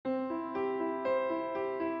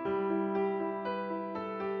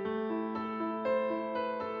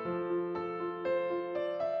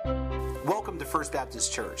Welcome to First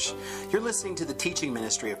Baptist Church. You're listening to the teaching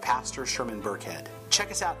ministry of Pastor Sherman Burkhead.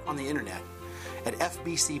 Check us out on the internet at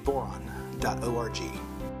fbcboron.org.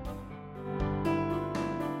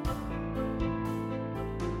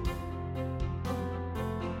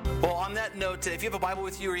 Well, on that note, if you have a Bible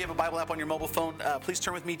with you or you have a Bible app on your mobile phone, please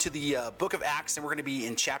turn with me to the book of Acts, and we're going to be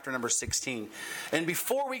in chapter number 16. And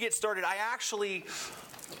before we get started, I actually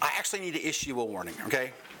need to issue a warning,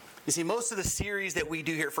 okay? You see, most of the series that we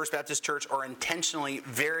do here at First Baptist Church are intentionally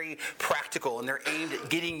very practical, and they're aimed at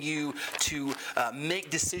getting you to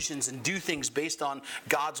make decisions and do things based on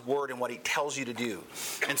God's Word and what He tells you to do.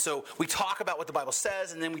 And so we talk about what the Bible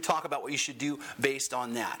says, and then we talk about what you should do based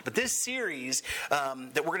on that. But this series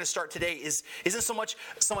that we're going to start today isn't so much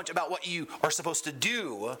about what you are supposed to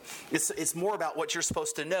do. It's more about what you're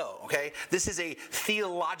supposed to know, okay? This is a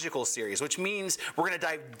theological series, which means we're going to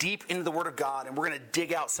dive deep into the Word of God, and we're going to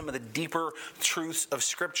dig out some of the deeper truths of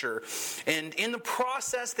Scripture. And in the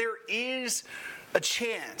process, there is a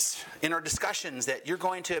chance in our discussions that you're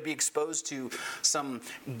going to be exposed to some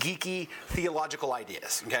geeky theological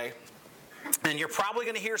ideas, okay? And you're probably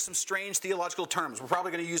going to hear some strange theological terms. We're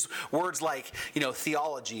probably going to use words like,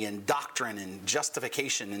 theology and doctrine and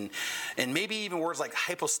justification and maybe even words like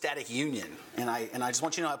hypostatic union. And I just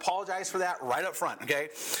want you to know I apologize for that right up front, okay?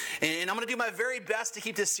 And I'm going to do my very best to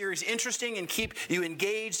keep this series interesting and keep you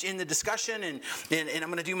engaged in the discussion. And I'm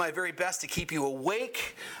going to do my very best to keep you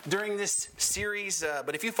awake during this series.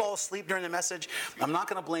 But if you fall asleep during the message, I'm not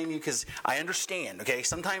going to blame you because I understand, okay?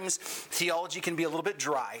 Sometimes theology can be a little bit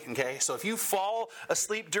dry, okay? So if you fall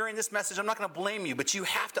asleep during this message, I'm not going to blame you, but you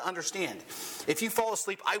have to understand. If you fall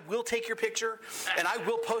asleep, I will take your picture and I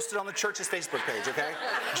will post it on the church's Facebook page, okay?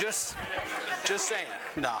 Just saying.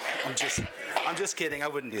 No, I'm just kidding. I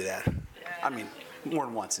wouldn't do that. I mean, more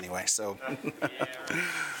than once anyway, so.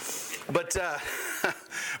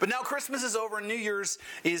 But now Christmas is over and New Year's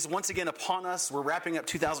is once again upon us. We're wrapping up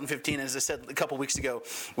 2015. As I said a couple weeks ago,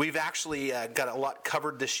 we've actually got a lot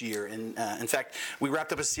covered this year. And in fact, we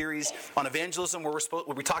wrapped up a series on evangelism where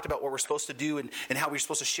we talked about what we're supposed to do and how we're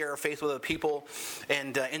supposed to share our faith with other people.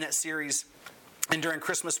 And in that series, and during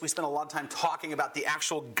Christmas, we spent a lot of time talking about the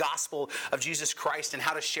actual gospel of Jesus Christ and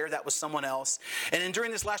how to share that with someone else. And then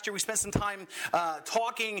during this last year, we spent some time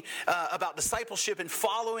talking about discipleship and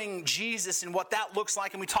following Jesus and what that looks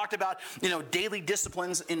like. And we talked about, daily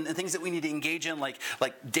disciplines and things that we need to engage in, like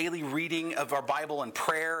daily reading of our Bible and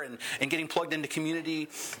prayer and getting plugged into community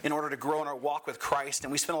in order to grow in our walk with Christ.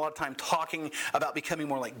 And we spent a lot of time talking about becoming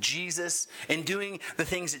more like Jesus and doing the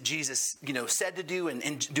things that Jesus, said to do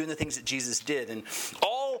and doing the things that Jesus did. And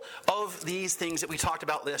all of these things that we talked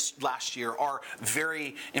about last year are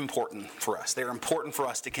very important for us. They're important for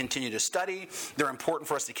us to continue to study. They're important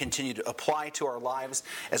for us to continue to apply to our lives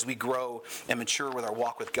as we grow and mature with our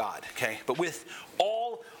walk with God. Okay? But with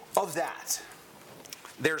all of that,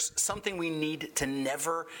 there's something we need to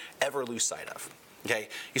never, ever lose sight of. Okay?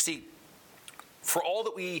 You see, for all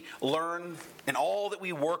that we learn and all that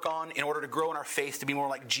we work on in order to grow in our faith to be more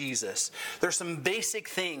like Jesus, there's some basic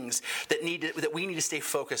things that we need to stay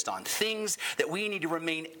focused on. Things that we need to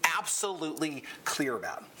remain absolutely clear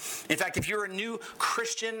about. In fact, if you're a new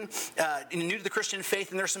Christian, new to the Christian faith,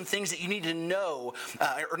 and there's some things that you need to know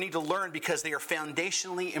or need to learn because they are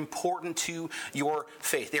foundationally important to your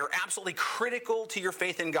faith. They are absolutely critical to your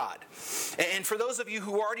faith in God. And for those of you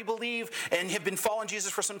who already believe and have been following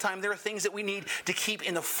Jesus for some time, there are things that we need to keep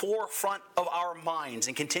in the forefront of our minds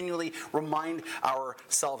and continually remind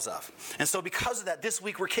ourselves of. And so because of that, this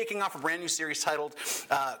week we're kicking off a brand new series titled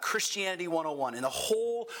Christianity 101. And the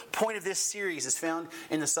whole point of this series is found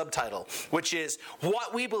in the subtitle, which is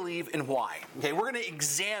What We Believe and Why. Okay, we're going to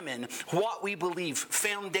examine what we believe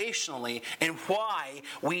foundationally and why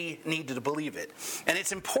we need to believe it. And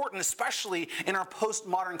it's important, especially in our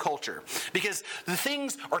postmodern culture, because the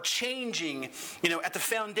things are changing, at the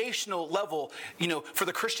foundational level, for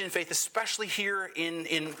the Christian faith, especially here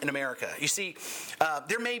in America. You see,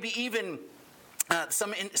 there may be even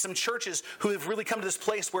some churches who have really come to this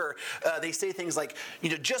place where they say things like,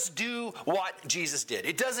 just do what Jesus did.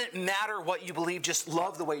 It doesn't matter what you believe, just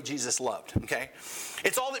love the way Jesus loved, okay?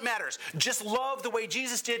 It's all that matters. Just love the way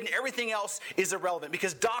Jesus did, and everything else is irrelevant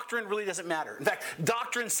because doctrine really doesn't matter. In fact,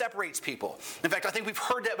 doctrine separates people. In fact, I think we've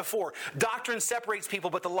heard that before. Doctrine separates people,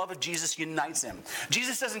 but the love of Jesus unites them.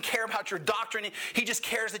 Jesus doesn't care about your doctrine. He just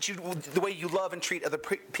cares that the way you love and treat other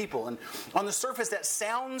people. And on the surface, that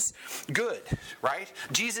sounds good, right?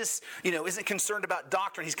 Jesus, isn't concerned about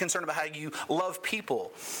doctrine. He's concerned about how you love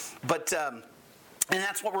people. But, and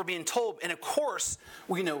that's what we're being told. And of course,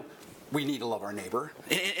 we need to love our neighbor.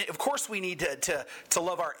 And of course, we need to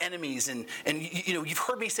love our enemies. And you've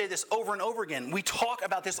heard me say this over and over again. We talk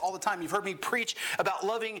about this all the time. You've heard me preach about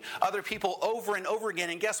loving other people over and over again.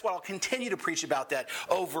 And guess what? I'll continue to preach about that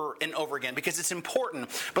over and over again because it's important.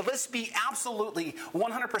 But let's be absolutely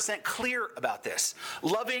 100% clear about this.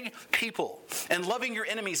 Loving people and loving your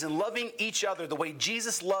enemies and loving each other the way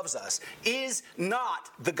Jesus loves us is not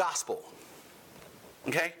the gospel.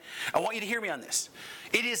 Okay? I want you to hear me on this.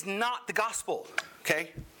 It is not the gospel.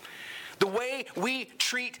 Okay? The way we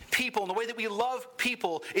treat people and the way that we love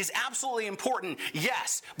people is absolutely important,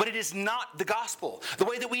 yes, but it is not the gospel. The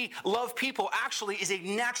way that we love people actually is a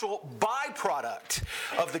natural byproduct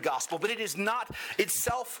of the gospel, but it is not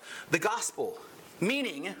itself the gospel.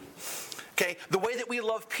 Meaning, okay, the way that we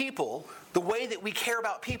love people, the way that we care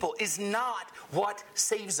about people is not what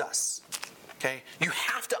saves us. Okay, you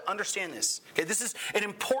have to understand this. Okay, this is an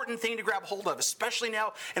important thing to grab hold of, especially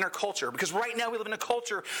now in our culture, because right now we live in a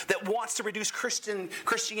culture that wants to reduce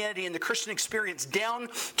Christianity and the Christian experience down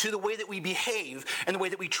to the way that we behave and the way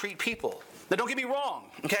that we treat people. Now, don't get me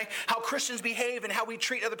wrong. Okay, how Christians behave and how we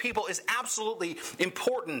treat other people is absolutely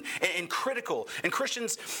important and critical. And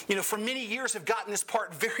Christians, for many years have gotten this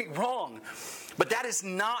part very wrong. But that is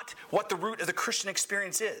not what the root of the Christian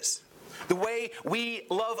experience is. The way we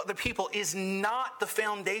love other people is not the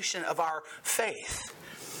foundation of our faith.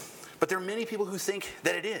 But there are many people who think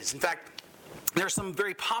that it is. In fact, there are some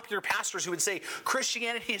very popular pastors who would say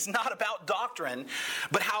Christianity is not about doctrine,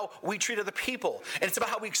 but how we treat other people. And it's about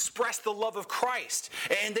how we express the love of Christ.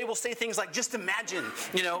 And they will say things like, just imagine,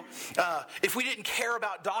 if we didn't care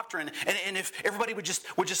about doctrine and if everybody would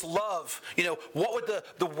just love, what would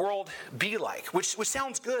the world be like? Which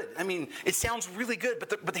sounds good. I mean, it sounds really good,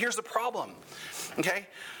 but here's the problem. Okay?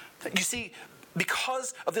 You see,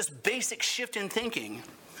 because of this basic shift in thinking,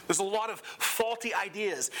 there's a lot of faulty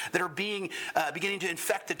ideas that are beginning to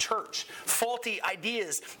infect the church. Faulty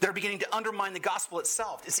ideas that are beginning to undermine the gospel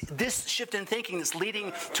itself. It's this shift in thinking that's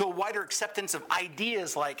leading to a wider acceptance of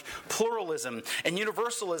ideas like pluralism and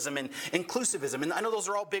universalism and inclusivism. And I know those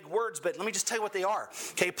are all big words, but let me just tell you what they are.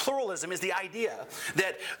 Okay, pluralism is the idea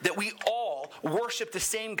that we all worship the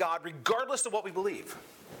same God regardless of what we believe.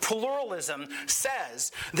 Pluralism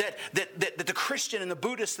says that the Christian and the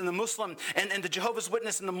Buddhist and the Muslim and the Jehovah's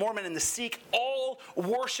Witness and the Mormon and the Sikh all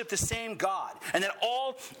worship the same God, and that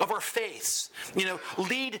all of our faiths,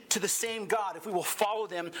 lead to the same God if we will follow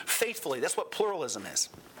them faithfully. That's what pluralism is.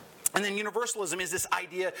 And then universalism is this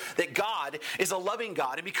idea that God is a loving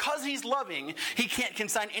God. And because he's loving, he can't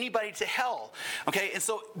consign anybody to hell. Okay? And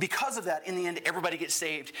so because of that, in the end, everybody gets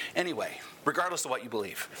saved anyway, regardless of what you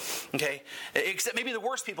believe. Okay? Except maybe the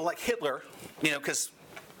worst people like Hitler, because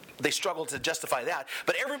they struggle to justify that.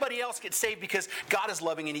 But everybody else gets saved because God is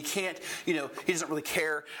loving and he can't, he doesn't really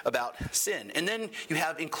care about sin. And then you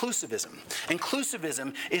have inclusivism.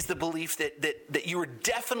 Inclusivism is the belief that you are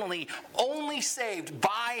definitely only saved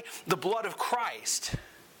by the blood of Christ,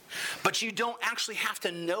 but you don't actually have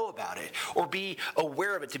to know about it or be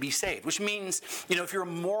aware of it to be saved. Which means, if you're a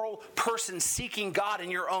moral person seeking God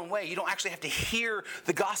in your own way, you don't actually have to hear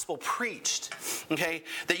the gospel preached. Okay?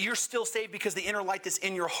 That you're still saved because the inner light that's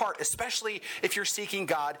in your heart, especially if you're seeking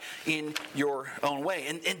God in your own way.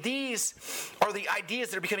 And these are the ideas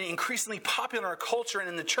that are becoming increasingly popular in our culture and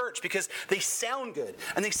in the church because they sound good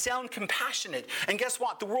and they sound compassionate. And guess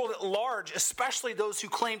what? The world at large, especially those who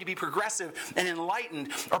claim to be progressive and enlightened,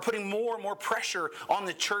 are putting more and more pressure on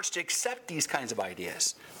the church to accept these kinds of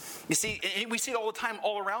ideas. You see, we see it all the time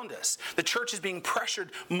all around us. The church is being pressured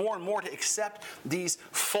more and more to accept these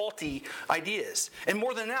faulty ideas. And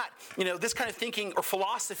more than that, this kind of thinking or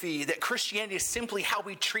philosophy that Christianity is simply how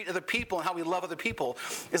we treat other people and how we love other people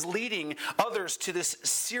is leading others to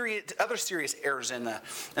other serious errors in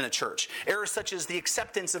the church. Errors such as the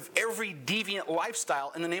acceptance of every deviant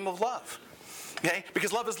lifestyle in the name of love. Okay?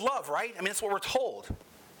 Because love is love, right? I mean, that's what we're told.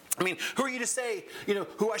 I mean, who are you to say,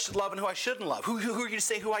 who I should love and who I shouldn't love? Who are you to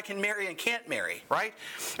say who I can marry and can't marry, right?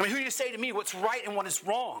 I mean, who are you to say to me what's right and what is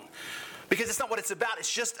wrong? Because it's not what it's about.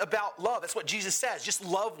 It's just about love. That's what Jesus says. Just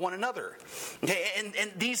love one another. Okay,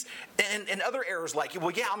 and these and other errors like,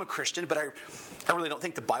 well, yeah, I'm a Christian, but I really don't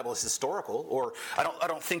think the Bible is historical, or I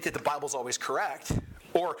don't think that the Bible's always correct.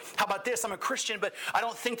 Or how about this? I'm a Christian, but I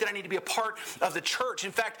don't think that I need to be a part of the church.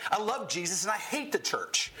 In fact, I love Jesus and I hate the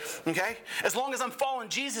church. Okay? As long as I'm following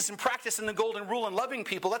Jesus and practicing the golden rule and loving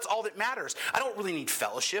people, that's all that matters. I don't really need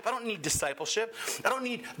fellowship. I don't need discipleship. I don't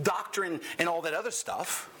need doctrine and all that other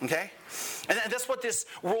stuff. Okay? And that's what this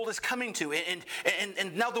world is coming to.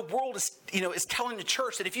 And now the world is telling the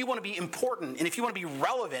church that if you want to be important and if you want to be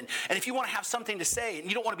relevant and if you want to have something to say and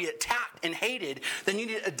you don't want to be attacked and hated, then you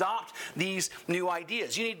need to adopt these new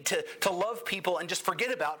ideas. You need to love people and just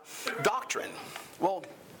forget about doctrine. Well,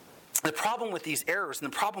 the problem with these errors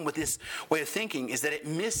and the problem with this way of thinking is that it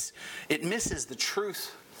misses the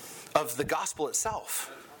truth of the gospel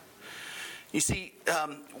itself. You see,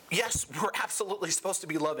 yes, we're absolutely supposed to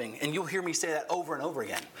be loving, and you'll hear me say that over and over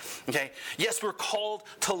again. Okay? Yes, we're called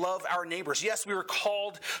to love our neighbors. Yes, we were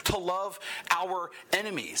called to love our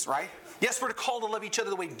enemies, right? Yes, we're called to love each other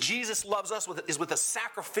the way Jesus loves us, with a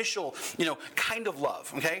sacrificial, kind of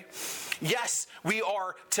love. Okay? Yes, we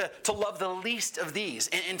are to love the least of these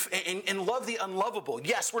and love the unlovable.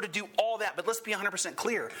 Yes, we're to do all that, but let's be 100%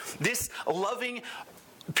 clear. This loving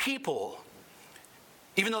people,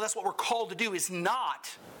 even though that's what we're called to do, it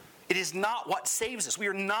is not what saves us. We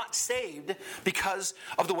are not saved because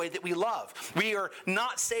of the way that we love. We are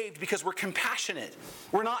not saved because we're compassionate.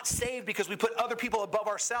 We're not saved because we put other people above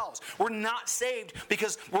ourselves. We're not saved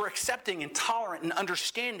because we're accepting and tolerant and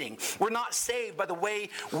understanding. We're not saved by the way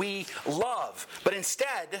we love. But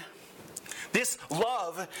instead, this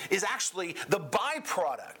love is actually the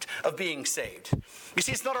byproduct of being saved. You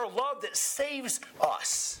see, it's not our love that saves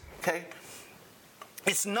us. Okay?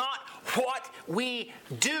 It's not what we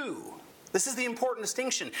do. This is the important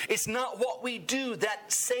distinction. It's not what we do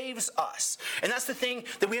that saves us. And that's the thing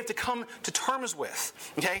that we have to come to terms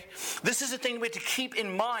with. Okay? This is the thing we have to keep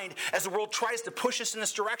in mind as the world tries to push us in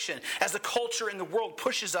this direction, as the culture in the world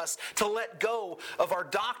pushes us to let go of our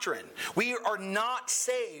doctrine. We are not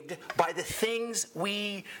saved by the things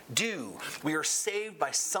we do. We are saved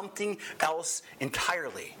by something else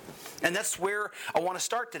entirely. And that's where I want to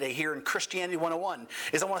start today here in Christianity 101,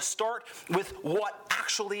 is I want to start with what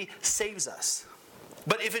actually saves us.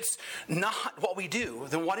 But if it's not what we do,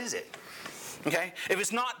 then what is it? Okay? If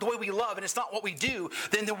it's not the way we love and it's not what we do,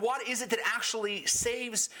 then what is it that actually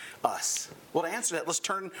saves us? Well, to answer that, let's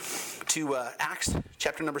turn to Acts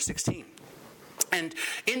chapter number 16. And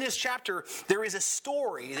in this chapter, there is a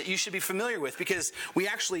story that you should be familiar with because we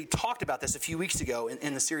actually talked about this a few weeks ago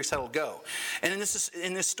in the series titled Go. And in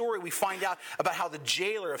this story, we find out about how the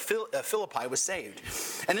jailer of Philippi was saved.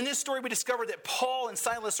 And in this story, we discover that Paul and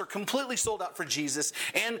Silas are completely sold out for Jesus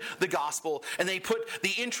and the gospel, and they put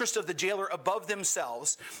the interest of the jailer above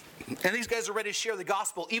themselves. And these guys are ready to share the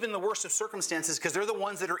gospel, even in the worst of circumstances, because they're the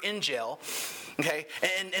ones that are in jail. Okay?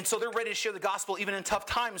 And so they're ready to share the gospel even in tough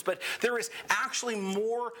times. But there is actually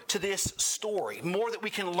more to this story, more that we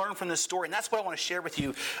can learn from this story. And that's what I want to share with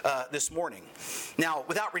you this morning. Now,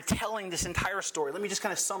 without retelling this entire story, let me just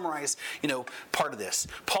kind of summarize, part of this.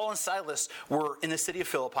 Paul and Silas were in the city of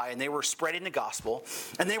Philippi, and they were spreading the gospel.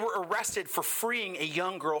 And they were arrested for freeing a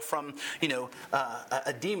young girl from,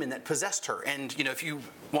 a demon that possessed her. And, if you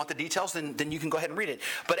want the details, then you can go ahead and read it.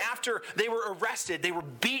 But after they were arrested, they were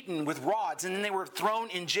beaten with rods, and then they were thrown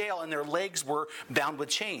in jail, and their legs were bound with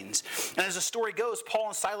chains. And as the story goes, Paul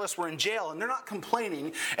and Silas were in jail, and they're not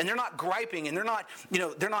complaining, and they're not griping, and they're not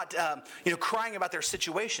crying about their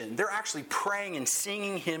situation. They're actually praying and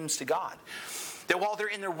singing hymns to God. That while they're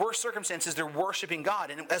in their worst circumstances, they're worshiping God.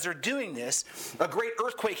 And as they're doing this, a great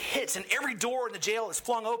earthquake hits, and every door in the jail is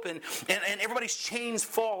flung open, and everybody's chains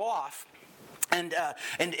fall off. And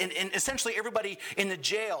essentially everybody in the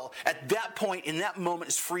jail at that point, in that moment,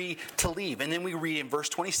 is free to leave. And then we read in verse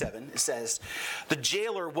 27, it says, the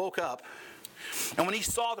jailer woke up, and when he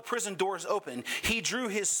saw the prison doors open, he drew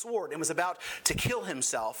his sword and was about to kill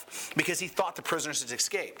himself because he thought the prisoners had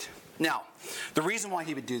escaped. Now, the reason why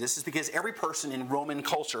he would do this is because every person in Roman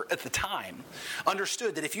culture at the time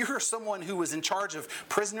understood that if you were someone who was in charge of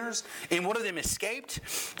prisoners and one of them escaped,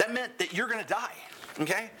 that meant that you're going to die.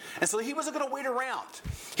 Okay? And so he wasn't going to wait around.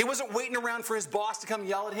 He wasn't waiting around for his boss to come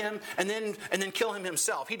yell at him and then kill him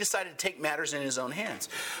himself. He decided to take matters in his own hands.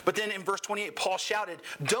 But then in verse 28, Paul shouted,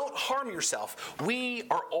 "Don't harm yourself. We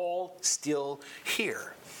are all still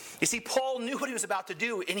here." You see, Paul knew what he was about to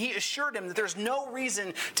do, and he assured him that there's no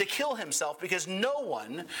reason to kill himself because no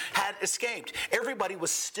one had escaped. Everybody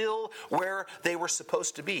was still where they were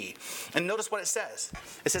supposed to be. And notice what it says.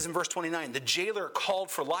 It says in verse 29, the jailer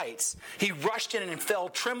called for lights. He rushed in and fell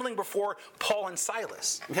trembling before Paul and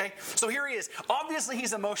Silas. Okay? So here he is. Obviously,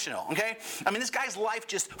 he's emotional. Okay? I mean, this guy's life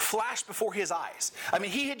just flashed before his eyes. I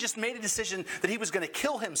mean, he had just made a decision that he was going to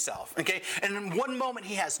kill himself. Okay? And in one moment,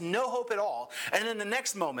 he has no hope at all. And then the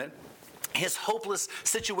next moment, his hopeless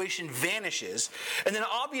situation vanishes. And then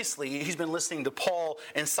obviously he's been listening to Paul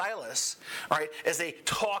and Silas, right, as they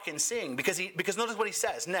talk and sing. Because notice what he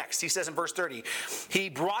says next. He says in verse 30, he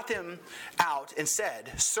brought them out and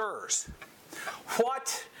said, sirs,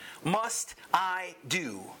 what must I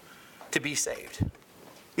do to be saved?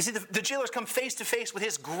 You see, the jailer's come face to face with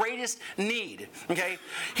his greatest need, okay?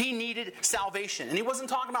 He needed salvation. And he wasn't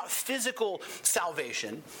talking about physical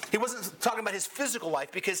salvation. He wasn't talking about his physical life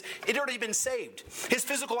because it had already been saved. His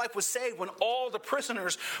physical life was saved when all the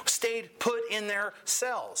prisoners stayed put in their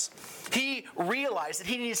cells. He realized that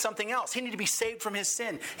he needed something else. He needed to be saved from his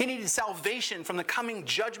sin. He needed salvation from the coming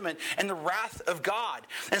judgment and the wrath of God.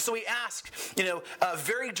 And so he asked,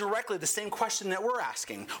 very directly the same question that we're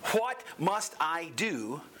asking. What must I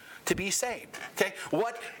do to be saved? Okay,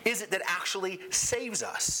 what is it that actually saves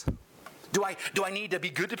us? Do I need to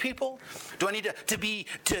be good to people? Do I need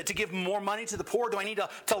to give more money to the poor? Do I need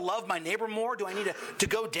to love my neighbor more? Do I need to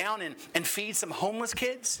go down and feed some homeless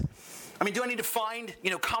kids? I mean, do I need to find,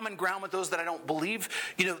 common ground with those that I don't believe,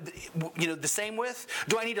 the same with?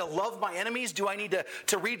 Do I need to love my enemies? Do I need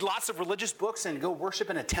to read lots of religious books and go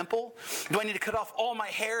worship in a temple? Do I need to cut off all my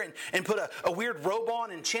hair and put a weird robe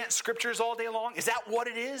on and chant scriptures all day long? Is that what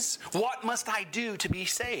it is? What must I do to be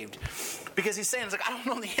saved? Because he's saying, I don't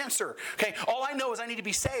know the answer. Okay, all I know is I need to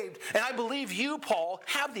be saved, and I believe you, Paul,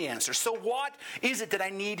 have the answer. So what is it that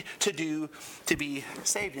I need to do to be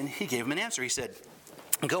saved? And he gave him an answer. He said,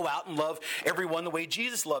 go out and love everyone the way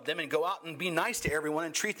Jesus loved them, and go out and be nice to everyone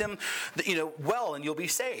and treat them, well, and you'll be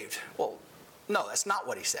saved. Well, no, that's not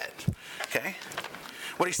what he said. Okay?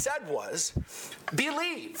 What he said was,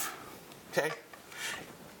 believe. Okay?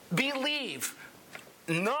 Believe.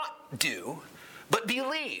 Not do, but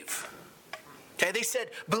believe. Okay? They said,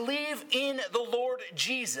 believe in the Lord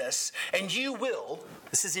Jesus, and you will,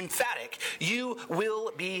 this is emphatic, you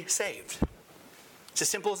will be saved. It's as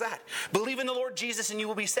simple as that. Believe in the Lord Jesus and you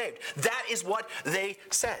will be saved. That is what they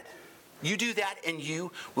said. You do that and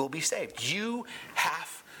you will be saved. You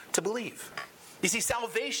have to believe. You see,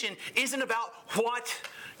 salvation isn't about what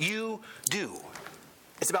you do.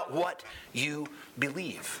 It's about what you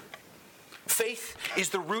believe. Faith is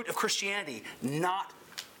the root of Christianity, not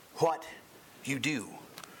what you do.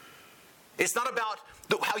 It's not about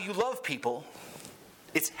how you love people.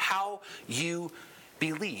 It's how you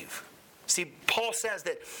believe. See, Paul says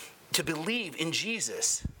that to believe in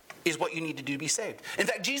Jesus is what you need to do to be saved. In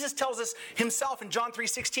fact, Jesus tells us himself in John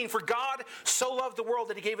 3:16, for God so loved the world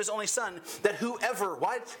that he gave his only son, that whoever,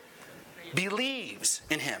 what? Believes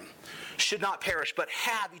in him should not perish, but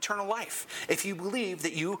have eternal life. If you believe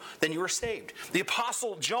that then you are saved. The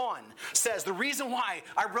Apostle John says, the reason why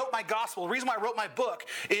I wrote my gospel, the reason why I wrote my book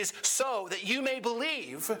is so that you may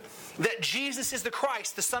believe that Jesus is the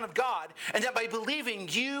Christ, the Son of God, and that by believing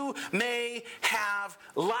you may have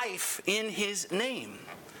life in his name.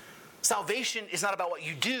 Salvation is not about what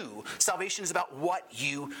you do. Salvation is about what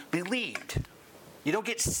you believed. You don't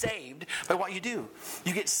get saved by what you do.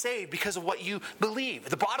 You get saved because of what you believe.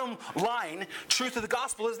 The bottom line truth of the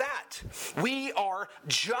gospel is that we are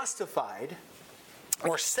justified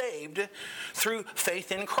or saved through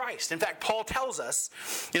faith in Christ. In fact, Paul tells us,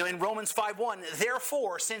 in Romans 5:1,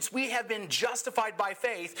 therefore, since we have been justified by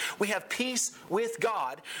faith, we have peace with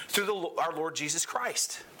God through our Lord Jesus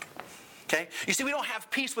Christ. Okay? You see, we don't have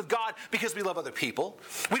peace with God because we love other people.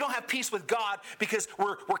 We don't have peace with God because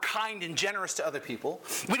we're kind and generous to other people.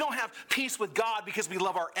 We don't have peace with God because we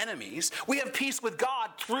love our enemies. We have peace with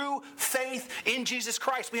God through faith in Jesus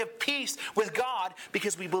Christ. We have peace with God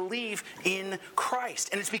because we believe in Christ.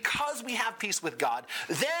 And it's because we have peace with God,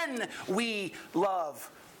 then we love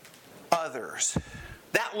others.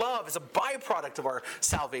 That love is a byproduct of our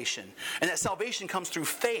salvation. And that salvation comes through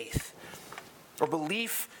faith or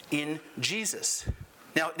belief in Jesus.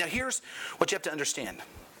 Now here's what you have to understand.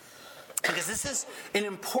 Because this is an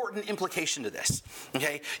important implication to this.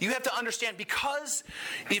 Okay? You have to understand because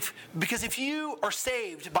if you are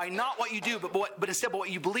saved by not what you do, but instead by what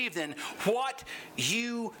you believe, then what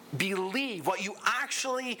you believe, what you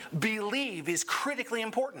actually believe is critically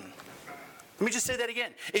important. Let me just say that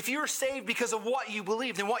again. If you're saved because of what you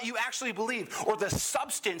believe, then what you actually believe, or the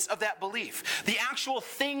substance of that belief, the actual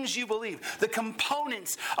things you believe, the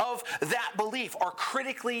components of that belief are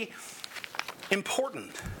critically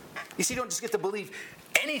important. You see, you don't just get to believe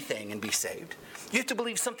anything and be saved. You have to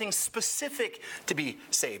believe something specific to be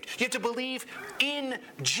saved. You have to believe in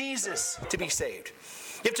Jesus to be saved.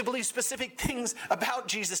 You have to believe specific things about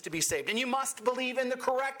Jesus to be saved. And you must believe in the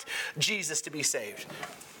correct Jesus to be saved.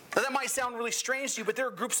 Now, that might sound really strange to you, but there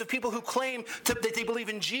are groups of people who claim that they believe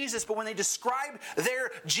in Jesus, but when they describe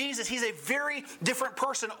their Jesus, he's a very different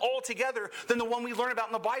person altogether than the one we learn about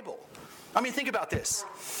in the Bible. I mean, think about this.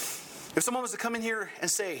 If someone was to come in here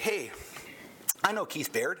and say, hey, I know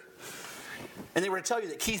Keith Baird, and they were to tell you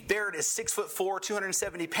that Keith Baird is 6'4",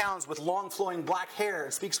 270 pounds with long flowing black hair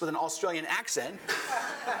and speaks with an Australian accent,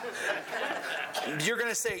 you're going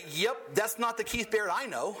to say, yep, that's not the Keith Baird I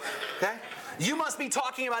know. Okay? You must be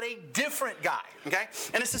talking about a different guy. Okay?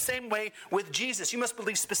 And it's the same way with Jesus. You must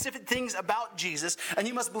believe specific things about Jesus, and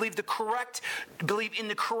you must believe in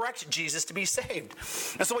the correct Jesus to be saved.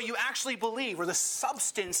 And so what you actually believe, or the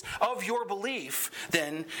substance of your belief,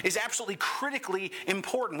 then, is absolutely critically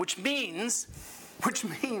important, which means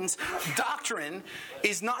doctrine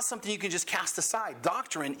is not something you can just cast aside.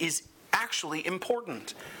 Doctrine is actually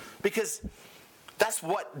important, because that's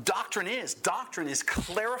what doctrine is. Doctrine is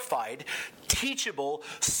clarified, teachable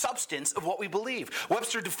substance of what we believe.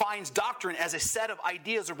 Webster defines doctrine as a set of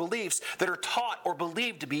ideas or beliefs that are taught or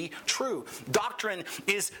believed to be true. Doctrine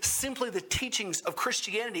is simply the teachings of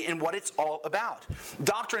Christianity and what it's all about.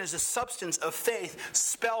 Doctrine is the substance of faith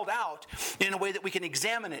spelled out in a way that we can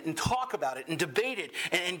examine it and talk about it and debate it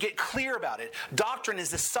and get clear about it. Doctrine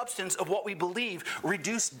is the substance of what we believe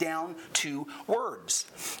reduced down to words.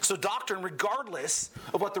 So doctrine, regardless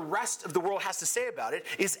of what the rest of the world has to say about it,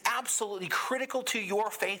 is absolutely critical to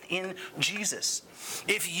your faith in Jesus.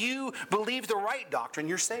 If you believe the right doctrine,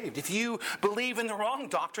 you're saved. If you believe in the wrong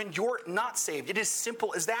doctrine, you're not saved. It is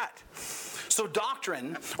simple as that. So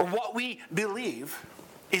doctrine, or what we believe,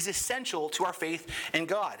 is essential to our faith in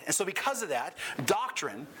God. And so because of that,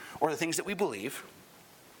 doctrine, or the things that we believe,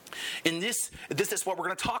 this is what we're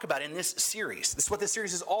going to talk about in this series. This is what this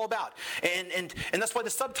series is all about. And that's why the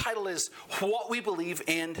subtitle is What We Believe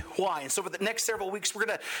and Why. And so for the next several weeks, we're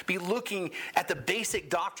going to be looking at the basic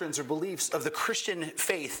doctrines or beliefs of the Christian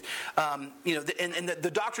faith, and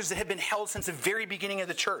the doctrines that have been held since the very beginning of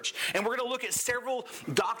the church. And we're going to look at several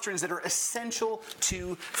doctrines that are essential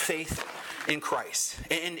to faith in Christ.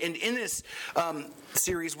 And in this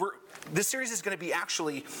series, this series is going to be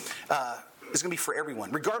actually... It's going to be for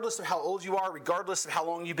everyone. Regardless of how old you are, regardless of how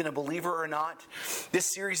long you've been a believer or not, this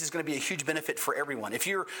series is going to be a huge benefit for everyone. If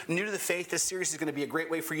you're new to the faith, this series is going to be a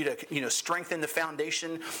great way for you to strengthen the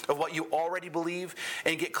foundation of what you already believe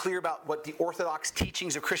and get clear about what the orthodox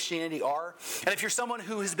teachings of Christianity are. And if you're someone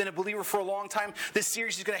who has been a believer for a long time, this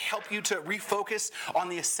series is going to help you to refocus on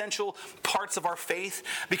the essential parts of our faith,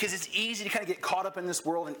 because it's easy to kind of get caught up in this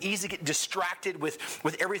world and easy to get distracted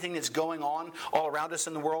with everything that's going on all around us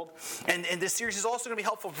in the world. And this series is also going to be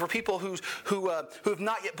helpful for people who have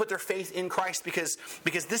not yet put their faith in Christ, because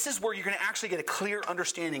this is where you're going to actually get a clear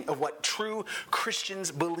understanding of what true Christians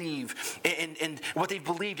believe and what they've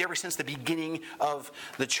believed ever since the beginning of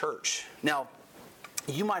the church. Now,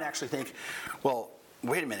 you might actually think, well,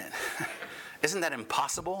 wait a minute. Isn't that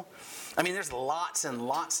impossible? I mean, there's lots and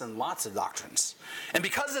lots and lots of doctrines. And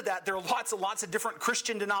because of that, there are lots and lots of different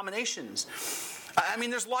Christian denominations. I mean,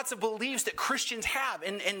 there's lots of beliefs that Christians have,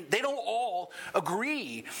 and they don't all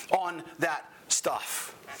agree on that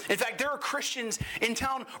stuff. In fact, there are Christians in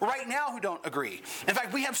town right now who don't agree. In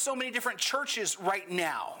fact, we have so many different churches right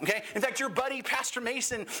now. Okay? In fact, your buddy, Pastor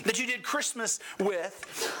Mason, that you did Christmas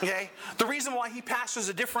with, okay, the reason why he pastors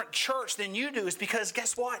a different church than you do is because,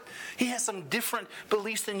 guess what? He has some different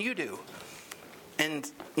beliefs than you do.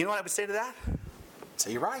 And you know what I would say to that?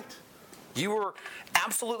 Say, you're right. You were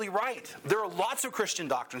absolutely right. There are lots of Christian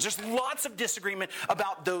doctrines. There's lots of disagreement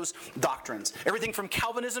about those doctrines. Everything from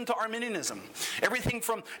Calvinism to Arminianism. Everything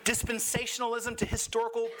from dispensationalism to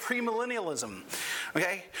historical premillennialism.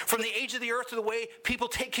 Okay? From the age of the earth to the way people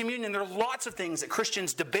take communion, there are lots of things that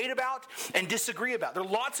Christians debate about and disagree about. There are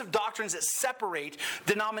lots of doctrines that separate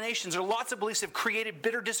denominations. There are lots of beliefs that have created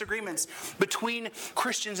bitter disagreements between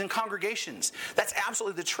Christians and congregations. That's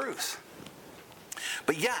absolutely the truth.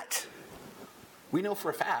 But yet, we know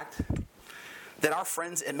for a fact that our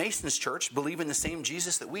friends at Mason's Church believe in the same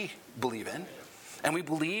Jesus that we believe in. and we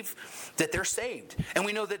believe that they're saved. And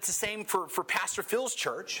we know that it's the same for Pastor Phil's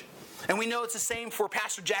church. And we know it's the same for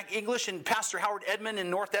Pastor Jack English and Pastor Howard Edmond in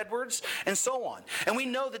North Edwards, and so on. And we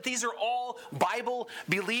know that these are all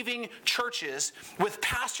Bible-believing churches with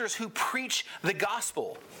pastors who preach the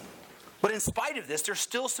gospel. But in spite of this, there's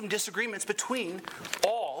still some disagreements between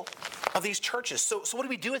all of these churches. So what do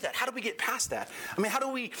we do with that? How do we get past that? I mean, how do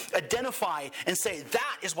we identify and say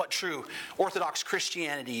that is what true Orthodox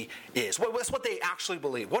Christianity is? What's what they actually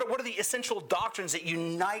believe? What are the essential doctrines that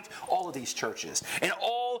unite all of these churches and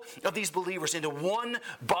all of these believers into one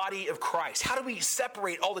body of Christ? How do we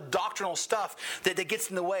separate all the doctrinal stuff that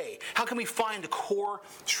gets in the way? How can we find the core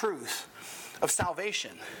truth of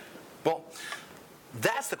salvation? Well,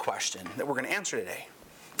 that's the question that we're going to answer today.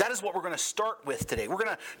 That is what we're going to start with today. We're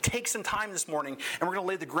going to take some time this morning and we're going to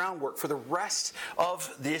lay the groundwork for the rest of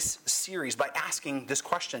this series by asking this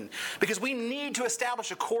question. Because we need to establish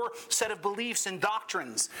a core set of beliefs and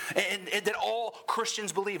doctrines and that all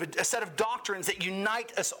Christians believe. A set of doctrines that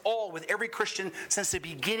unite us all with every Christian since the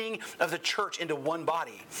beginning of the church into one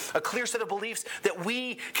body. A clear set of beliefs that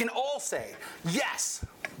we can all say, yes,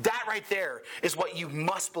 that right there is what you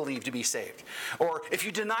must believe to be saved. Or if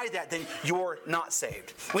you deny that, then you're not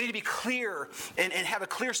saved. We need to be clear and have a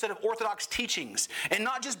clear set of orthodox teachings. And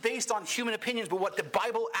not just based on human opinions, but what the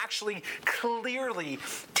Bible actually clearly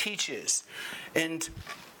teaches. And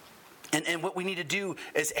what we need to do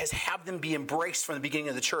is have them be embraced from the beginning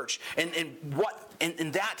of the church. And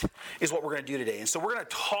that is what we're going to do today. And so we're going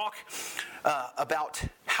to talk about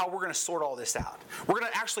how we're going to sort all this out. We're going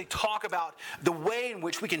to actually talk about the way in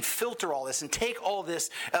which we can filter all this and take all this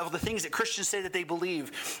of the things that Christians say that they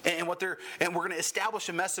believe and we're going to establish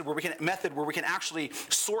a method where we can actually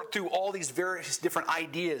sort through all these various different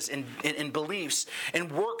ideas and beliefs and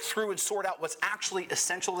work through and sort out what's actually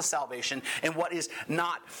essential to salvation and what is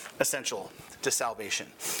not essential to salvation.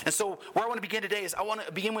 And so where I want to begin today is I want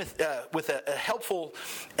to begin with a helpful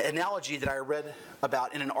analogy that I read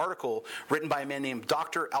about in an article written by a man named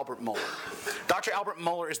Dr. Albert Mohler. Dr. Albert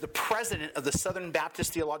Mohler is the president of the Southern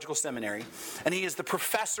Baptist Theological Seminary, and he is the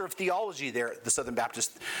professor of theology there at the Southern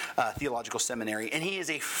Baptist Theological Seminary, and he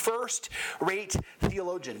is a first-rate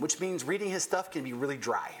theologian, which means reading his stuff can be really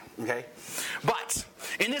dry, okay? But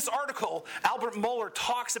in this article, Albert Mohler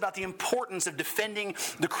talks about the importance of defending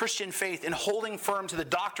the Christian faith and holding firm to the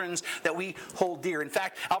doctrines that we hold dear. In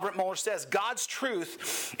fact, Albert Mohler says, God's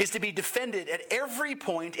truth is to be defended at every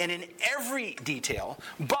point and in every detail,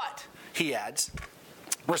 but, he adds,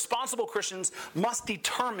 responsible Christians must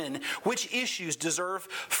determine which issues deserve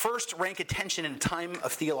first-rank attention in a time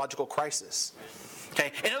of theological crisis.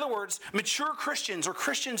 Okay? In other words, mature Christians or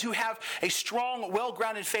Christians who have a strong,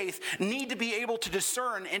 well-grounded faith need to be able to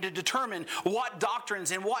discern and to determine what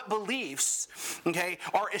doctrines and what beliefs, okay,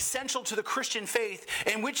 are essential to the Christian faith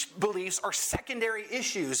and which beliefs are secondary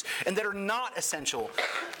issues and that are not essential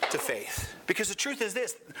to faith. Because the truth is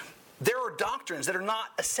this, there are doctrines that are not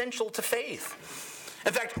essential to faith.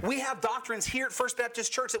 In fact, we have doctrines here at First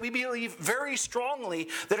Baptist Church that we believe very strongly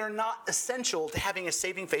that are not essential to having a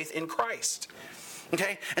saving faith in Christ.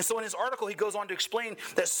 Okay? And so in his article, he goes on to explain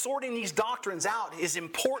that sorting these doctrines out is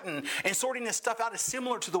important, and sorting this stuff out is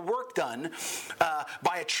similar to the work done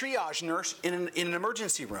by a triage nurse in an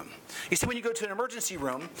emergency room. You see, when you go to an emergency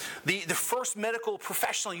room, the first medical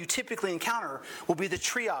professional you typically encounter will be the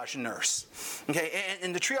triage nurse. Okay?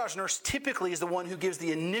 And the triage nurse typically is the one who gives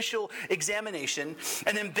the initial examination,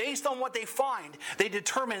 and then based on what they find, they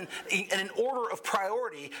determine in an order of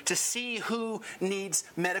priority to see who needs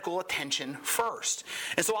medical attention first.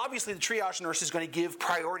 And so obviously the triage nurse is going to give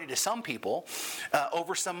priority to some people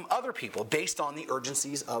over some other people based on the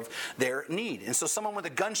urgencies of their need. And so someone with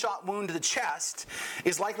a gunshot wound to the chest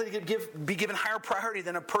is likely to be given higher priority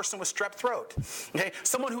than a person with strep throat. Okay?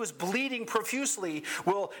 Someone who is bleeding profusely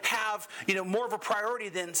will have, more of a priority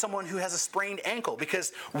than someone who has a sprained ankle,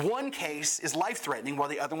 because one case is life-threatening while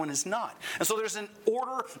the other one is not. And so there's an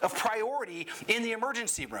order of priority in the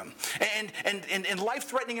emergency room. And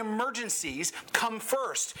life-threatening emergencies come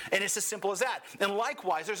first, and it's as simple as that. And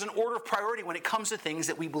likewise, there's an order of priority when it comes to things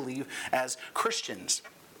that we believe as Christians.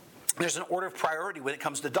 There's an order of priority when it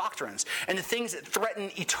comes to doctrines. And the things that threaten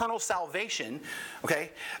eternal salvation,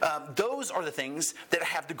 okay, those are the things that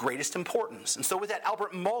have the greatest importance. And so with that,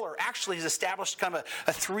 Albert Mohler actually has established kind of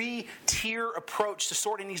a three-tier approach to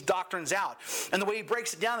sorting these doctrines out. And the way he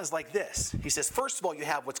breaks it down is like this. He says, first of all, you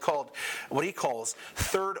have what he calls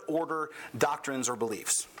third-order doctrines or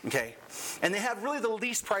beliefs. Okay? And they have really the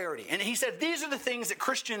least priority. And he said, these are the things that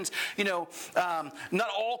Christians, not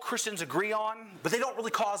all Christians agree on, but they don't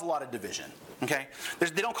really cause a lot lot of division. Okay,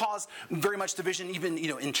 they don't cause very much division, even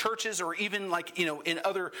in churches or even in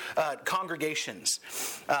other congregations.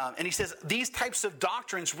 And he says these types of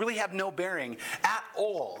doctrines really have no bearing at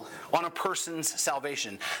all on a person's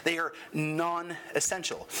salvation. They are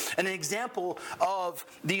non-essential. And an example of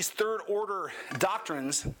these third order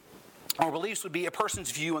doctrines or beliefs would be a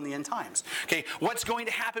person's view on the end times. Okay, what's going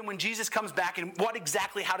to happen when Jesus comes back, and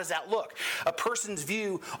how does that look? A person's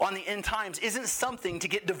view on the end times isn't something to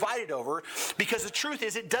get divided over, because the truth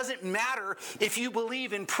is, it doesn't matter if you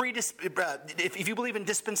believe in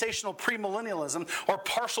dispensational premillennialism or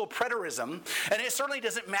partial preterism, and it certainly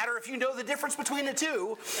doesn't matter if you know the difference between the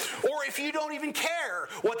two, or if you don't even care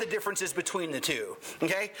what the difference is between the two.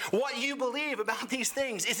 Okay, what you believe about these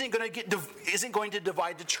things isn't going to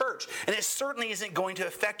divide the church. And it certainly isn't going to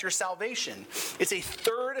affect your salvation. It's a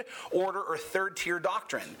third order or third tier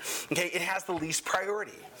doctrine. Okay, it has the least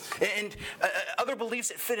priority. And other beliefs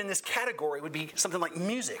that fit in this category would be something like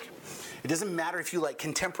music. It doesn't matter if you like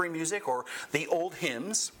contemporary music or the old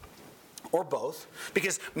hymns, or both,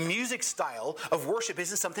 because music style of worship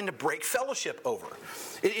isn't something to break fellowship over.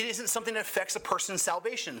 It isn't something that affects a person's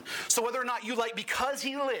salvation. So whether or not you like Because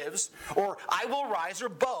He Lives or I Will Rise or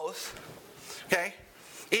both, okay,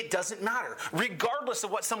 it doesn't matter. Regardless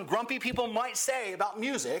of what some grumpy people might say about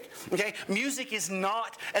music, okay, music is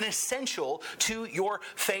not an essential to your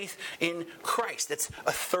faith in Christ. That's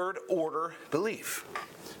a third order belief.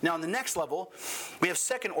 Now, on the next level, we have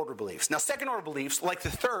second order beliefs. Now, second order beliefs, like the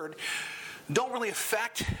third, don't really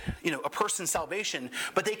affect, a person's salvation,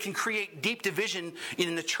 but they can create deep division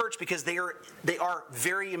in the church because they are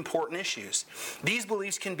very important issues. These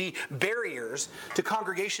beliefs can be barriers to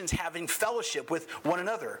congregations having fellowship with one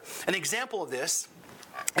another. An example of this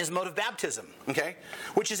is motive baptism, okay,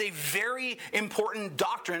 which is a very important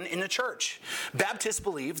doctrine in the church. Baptists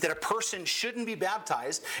believe that a person shouldn't be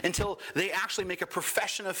baptized until they actually make a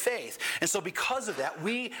profession of faith. And so because of that,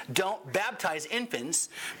 we don't baptize infants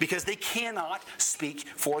because they cannot speak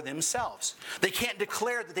for themselves. They can't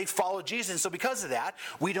declare that they follow Jesus. And so because of that,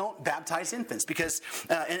 we don't baptize infants because,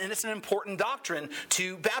 and it's an important doctrine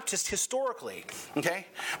to Baptists historically, okay?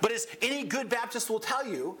 But as any good Baptist will tell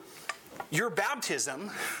you, your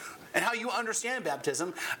baptism and how you understand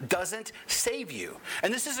baptism doesn't save you.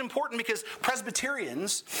 And this is important because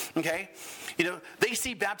Presbyterians, okay, they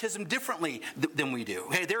see baptism differently than we do.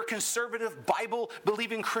 Okay, they're conservative,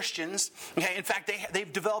 Bible-believing Christians. Okay, in fact,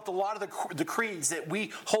 they've developed a lot of the creeds that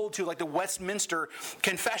we hold to, like the Westminster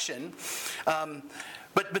Confession.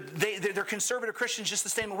 But they're conservative Christians just the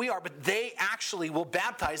same as we are, but they actually will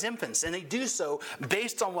baptize infants, and they do so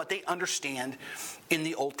based on what they understand in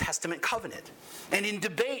the Old Testament covenant. And in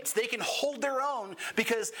debates, they can hold their own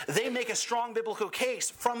because they make a strong biblical case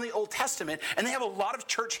from the Old Testament, and they have a lot of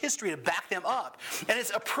church history to back them up. And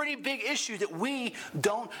it's a pretty big issue that we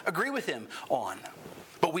don't agree with them on.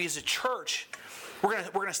 But we as a church, we're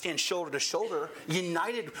going to stand shoulder to shoulder,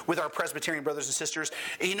 united with our Presbyterian brothers and sisters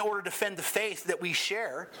in order to defend the faith that we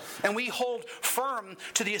share. And we hold firm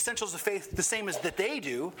to the essentials of faith the same as that they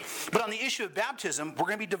do. But on the issue of baptism, we're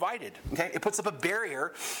going to be divided. Okay? It puts up a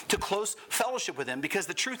barrier to close fellowship with them because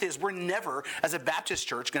the truth is we're never, as a Baptist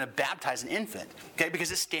church, going to baptize an infant. Okay?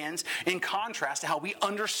 Because it stands in contrast to how we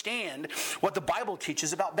understand what the Bible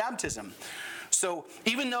teaches about baptism. So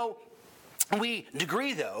even though we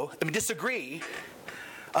disagree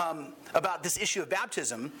about this issue of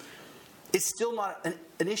baptism, it's still not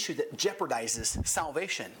an issue that jeopardizes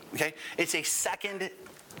salvation. Okay, it's a second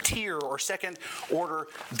tier or second order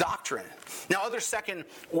doctrine. Now, other second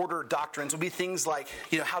order doctrines will be things like,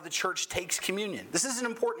 how the church takes communion. This is an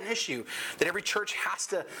important issue that every church has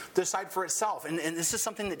to decide for itself. And this is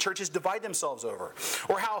something that churches divide themselves over.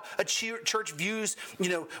 Or how a church views,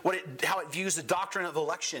 how it views the doctrine of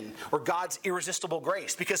election or God's irresistible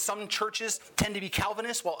grace. Because some churches tend to be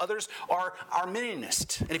Calvinist while others are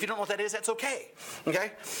Arminianist. And if you don't know what that is, that's okay.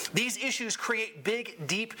 Okay? These issues create big,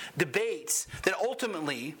 deep debates that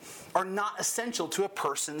ultimately are not essential to a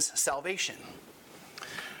person's salvation.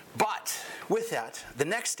 But with that, the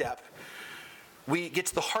next step, we get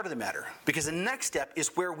to the heart of the matter, because the next step is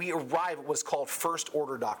where we arrive at what's called first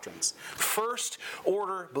order doctrines. First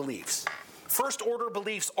order beliefs. First order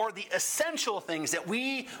beliefs are the essential things that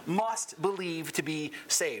we must believe to be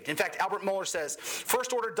saved. In fact, Albert Mohler says,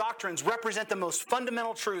 first order doctrines represent the most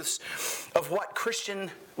fundamental truths of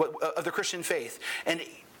the Christian faith. And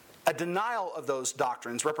a denial of those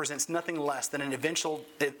doctrines represents nothing less than an eventual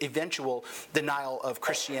denial of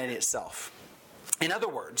Christianity itself. In other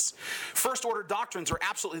words, first order doctrines are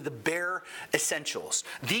absolutely the bare essentials.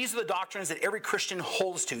 These are the doctrines that every Christian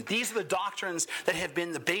holds to. These are the doctrines that have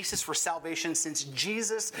been the basis for salvation since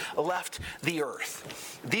Jesus left the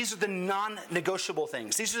earth. These are the non-negotiable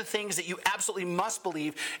things. These are the things that you absolutely must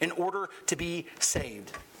believe in order to be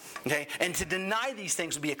saved. Okay? And to deny these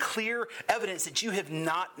things would be a clear evidence that you have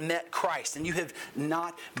not met Christ and you have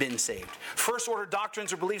not been saved. First order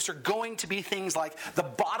doctrines or beliefs are going to be things like the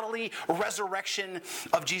bodily resurrection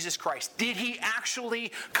of Jesus Christ. Did he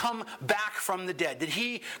actually come back from the dead?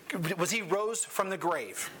 Was he rose from the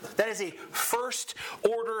grave? That is a first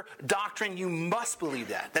order doctrine. You must believe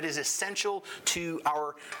that. That is essential to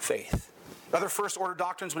our faith. Other first order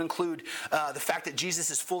doctrines would include the fact that Jesus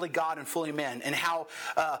is fully God and fully man, and how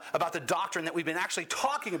about the doctrine that we've been actually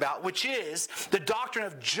talking about, which is the doctrine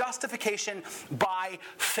of justification by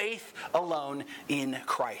faith alone in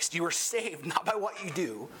Christ. You are saved not by what you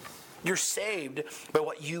do. You're saved by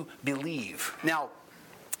what you believe. Now,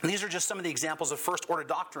 these are just some of the examples of first order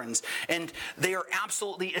doctrines, and they are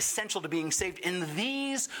absolutely essential to being saved. And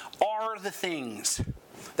these are the things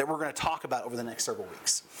that we're going to talk about over the next several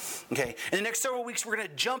weeks. Okay? In the next several weeks, we're going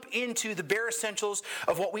to jump into the bare essentials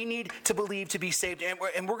of what we need to believe to be saved, and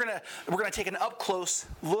we're going to take an up close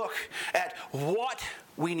look at what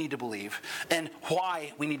we need to believe and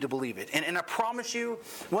why we need to believe it. And I promise you,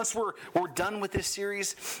 once we're done with this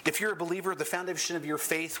series, if you're a believer, the foundation of your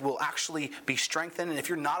faith will actually be strengthened. And if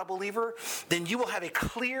you're not a believer, then you will have a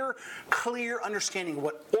clear understanding of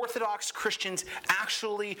what Orthodox Christians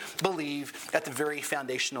actually believe at the very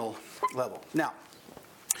foundational level. Now,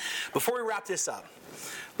 before we wrap this up,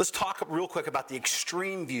 let's talk real quick about the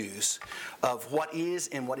extreme views of what is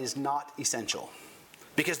and what is not essential.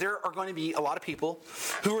 Because there are going to be a lot of people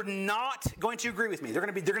who are not going to agree with me. They're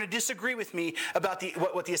going to disagree with me about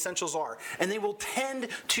what the essentials are, and they will tend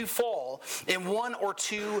to fall in one or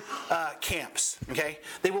two camps. Okay,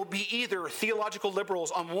 they will be either theological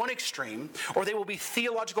liberals on one extreme, or they will be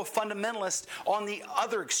theological fundamentalists on the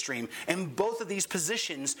other extreme. And both of these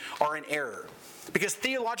positions are in error, because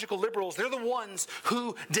theological liberals, they're the ones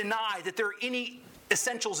who deny that there are any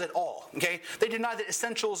essentials at all. Okay, they deny that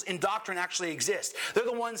essentials in doctrine actually exist. They're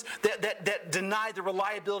the ones that deny the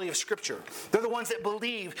reliability of Scripture. They're the ones that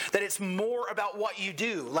believe that it's more about what you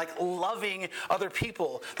do, like loving other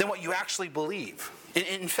people, than what you actually believe.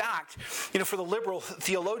 In fact, for the liberal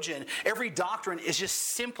theologian, every doctrine is just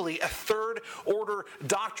simply a third order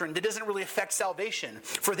doctrine that doesn't really affect salvation.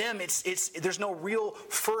 For them, there's no real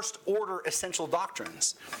first order essential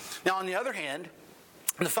doctrines. Now, on the other hand,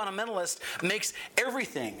 the fundamentalist makes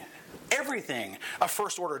everything a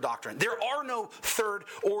first order doctrine. There are no third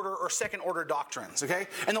order or second order doctrines, okay?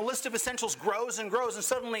 And the list of essentials grows and grows, and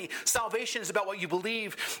suddenly salvation is about what you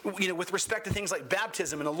believe, with respect to things like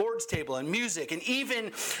baptism and the Lord's table and music, and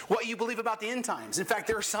even what you believe about the end times. In fact,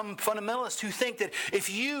 there are some fundamentalists who think that if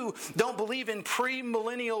you don't believe in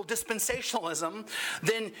premillennial dispensationalism,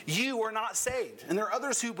 then you are not saved. And there are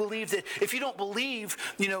others who believe that if you don't believe,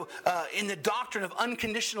 in the doctrine of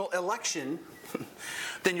unconditional election,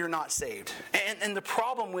 then you're not saved. And the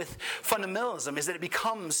problem with fundamentalism is that it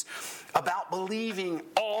becomes about believing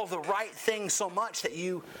all the right things so much that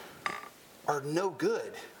you are no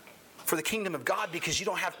good for the kingdom of God, because you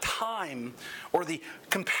don't have time or the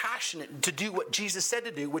compassion to do what Jesus said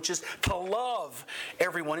to do, which is to love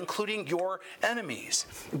everyone, including your enemies.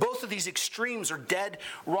 Both of these extremes are dead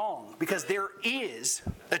wrong, because there is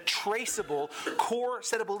a traceable core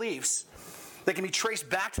set of beliefs that can be traced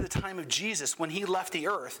back to the time of Jesus when he left the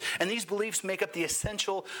earth. And these beliefs make up the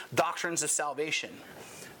essential doctrines of salvation.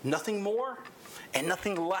 Nothing more and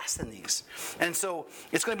nothing less than these. And so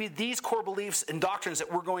it's going to be these core beliefs and doctrines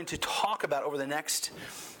that we're going to talk about over the next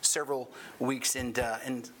several weeks. And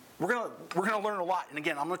we're going to learn a lot. And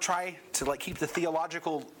again, I'm going to try to keep the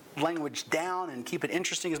theological language down and keep it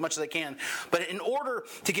interesting as much as I can. But in order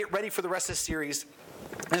to get ready for the rest of this series,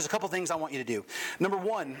 there's a couple things I want you to do. Number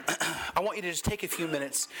one, I want you to just take a few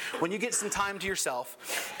minutes when you get some time to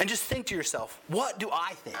yourself and just think to yourself, what do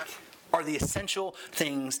I think are the essential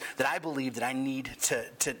things that I believe that I need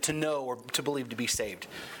to know or to believe to be saved?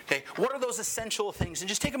 Okay, what are those essential things? And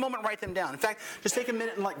just take a moment and write them down. In fact, just take a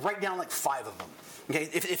minute and write down 5 of them. Okay,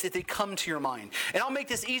 if they come to your mind. And I'll make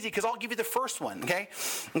this easy because I'll give you the first one. Okay,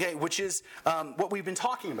 which is what we've been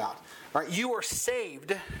talking about. All right, you are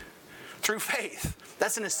saved through faith.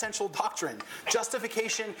 That's an essential doctrine.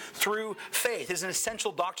 Justification through faith is an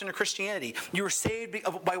essential doctrine of Christianity. You are saved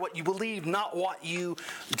by what you believe, not what you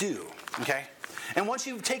do. Okay? And once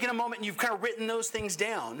you've taken a moment and you've kind of written those things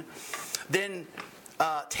down, then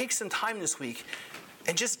take some time this week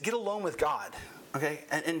and just get alone with God. Okay?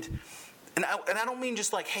 And And I don't mean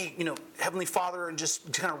just like, hey, Heavenly Father, and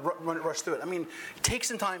just kind of rush through it. I mean, take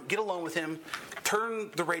some time, get alone with Him,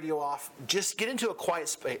 turn the radio off, just get into a quiet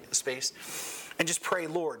space, and just pray,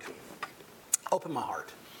 Lord, open my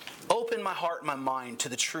heart. Open my heart and my mind to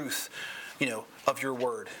the truth, of your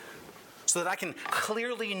word, so that I can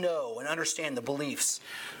clearly know and understand the beliefs,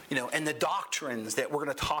 and the doctrines that we're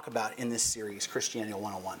going to talk about in this series, Christianity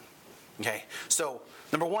 101. Okay, so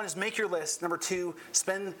number 1 is make your list. Number 2,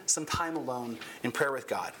 spend some time alone in prayer with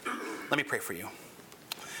God. Let me pray for you.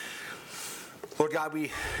 Lord God,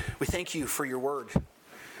 we thank you for your word.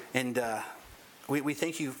 And we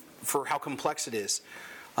thank you for how complex it is.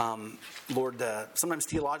 Lord, sometimes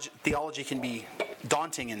theology can be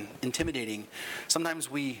daunting and intimidating.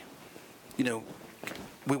 Sometimes we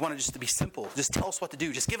want to just to be simple. Just tell us what to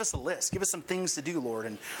do. Just give us a list. Give us some things to do, Lord,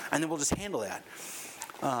 and then we'll just handle that.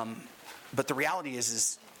 But the reality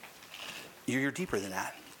is you're deeper than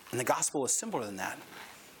that. And the gospel is simpler than that.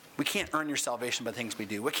 We can't earn your salvation by the things we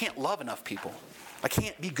do. We can't love enough people. I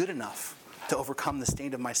can't be good enough to overcome the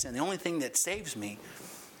stain of my sin. The only thing that saves me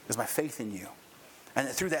is my faith in you. And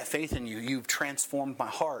that through that faith in you, you've transformed my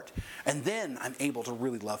heart. And then I'm able to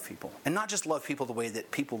really love people. And not just love people the way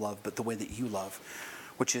that people love, but the way that you love,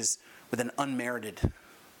 which is with an unmerited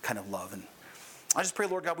kind of love. And I just pray,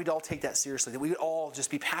 Lord God, we'd all take that seriously, that we would all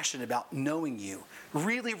just be passionate about knowing you,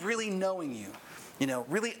 really, really knowing you,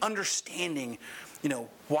 really understanding,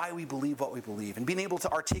 why we believe what we believe, and being able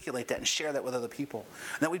to articulate that and share that with other people.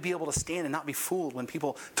 And that we'd be able to stand and not be fooled when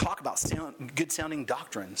people talk about good-sounding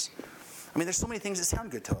doctrines. I mean, there's so many things that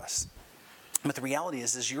sound good to us. But the reality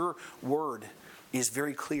is your word is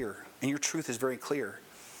very clear, and your truth is very clear.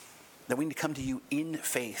 That we need to come to you in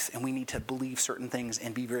faith, and we need to believe certain things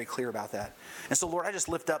and be very clear about that. And so, Lord, I just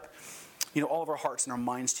lift up, all of our hearts and our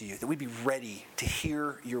minds to you, that we'd be ready to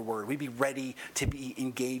hear your word. We'd be ready to be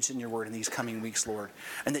engaged in your word in these coming weeks, Lord.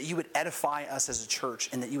 And that you would edify us as a church,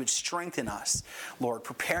 and that you would strengthen us, Lord,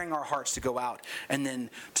 preparing our hearts to go out and then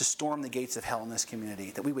to storm the gates of hell in this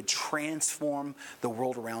community. That we would transform the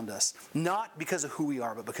world around us, not because of who we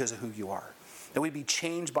are, but because of who you are. That we'd be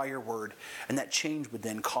changed by your word, and that change would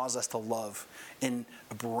then cause us to love in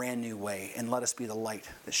a brand new way and let us be the light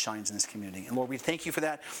that shines in this community. And Lord, we thank you for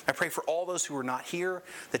that. I pray for all those who are not here,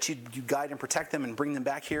 that you guide and protect them and bring them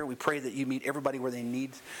back here. We pray that you meet everybody where they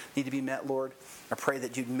need to be met, Lord. I pray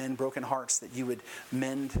that you'd mend broken hearts, that you would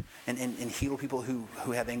mend and heal people who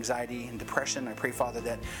have anxiety and depression. I pray, Father,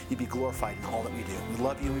 that you'd be glorified in all that we do. We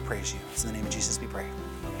love you and we praise you. It's in the name of Jesus we pray.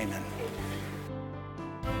 Amen.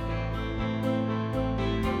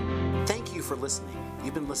 For listening.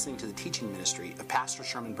 You've been listening to the teaching ministry of Pastor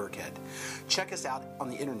Sherman Burkhead. Check us out on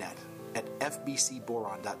the internet at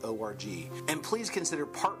fbcboron.org. And please consider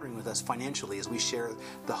partnering with us financially as we share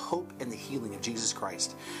the hope and the healing of Jesus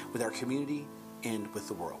Christ with our community and with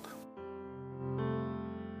the world.